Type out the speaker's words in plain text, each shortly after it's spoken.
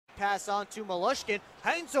pass on to Malushkin.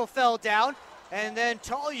 Heinzel fell down, and then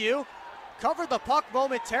Tolyu covered the puck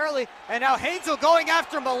momentarily, and now Heinzel going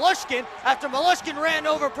after Malushkin after Malushkin ran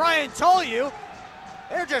over Brian Tolyu.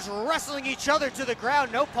 They're just wrestling each other to the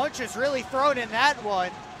ground. No punches really thrown in that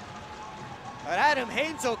one. But Adam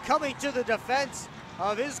Heinzel coming to the defense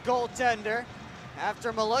of his goaltender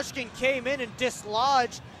after Malushkin came in and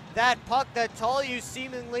dislodged that puck that Tolyu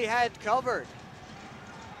seemingly had covered.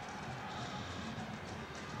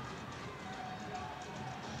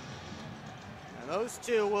 And those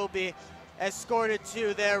two will be escorted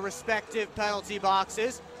to their respective penalty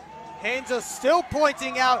boxes. Heinzel still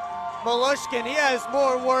pointing out Malushkin. He has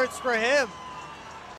more words for him.